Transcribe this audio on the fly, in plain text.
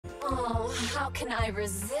Oh, how can I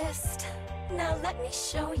resist? Now let me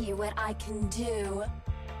show you what I can do.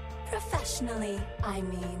 Professionally, I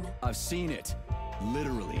mean. I've seen it.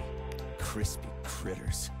 Literally. Crispy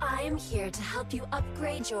critters. I am here to help you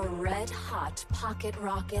upgrade your red-hot pocket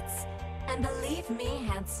rockets. And believe me,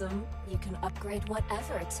 handsome, you can upgrade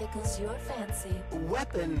whatever tickles your fancy.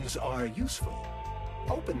 Weapons are useful.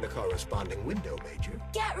 Open the corresponding window, Major.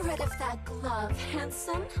 Get rid of that glove,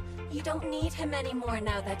 handsome. You don't need him anymore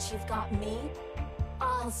now that you've got me.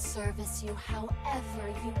 I'll service you however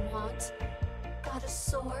you want. Got a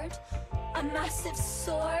sword? A massive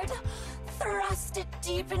sword? Thrust it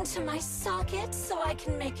deep into my socket so I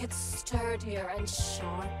can make it sturdier and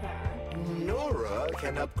sharper. Nora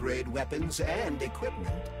can upgrade weapons and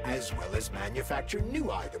equipment, as well as manufacture new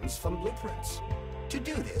items from blueprints. To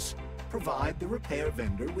do this, provide the repair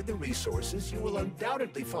vendor with the resources you will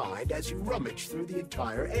undoubtedly find as you rummage through the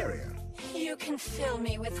entire area. You can fill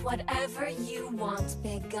me with whatever you want,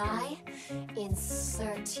 big guy.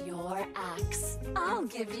 Insert your axe. I'll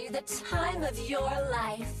give you the time of your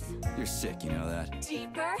life. You're sick, you know that?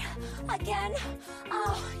 Deeper? Again?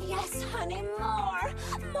 Oh, yes, honey, more.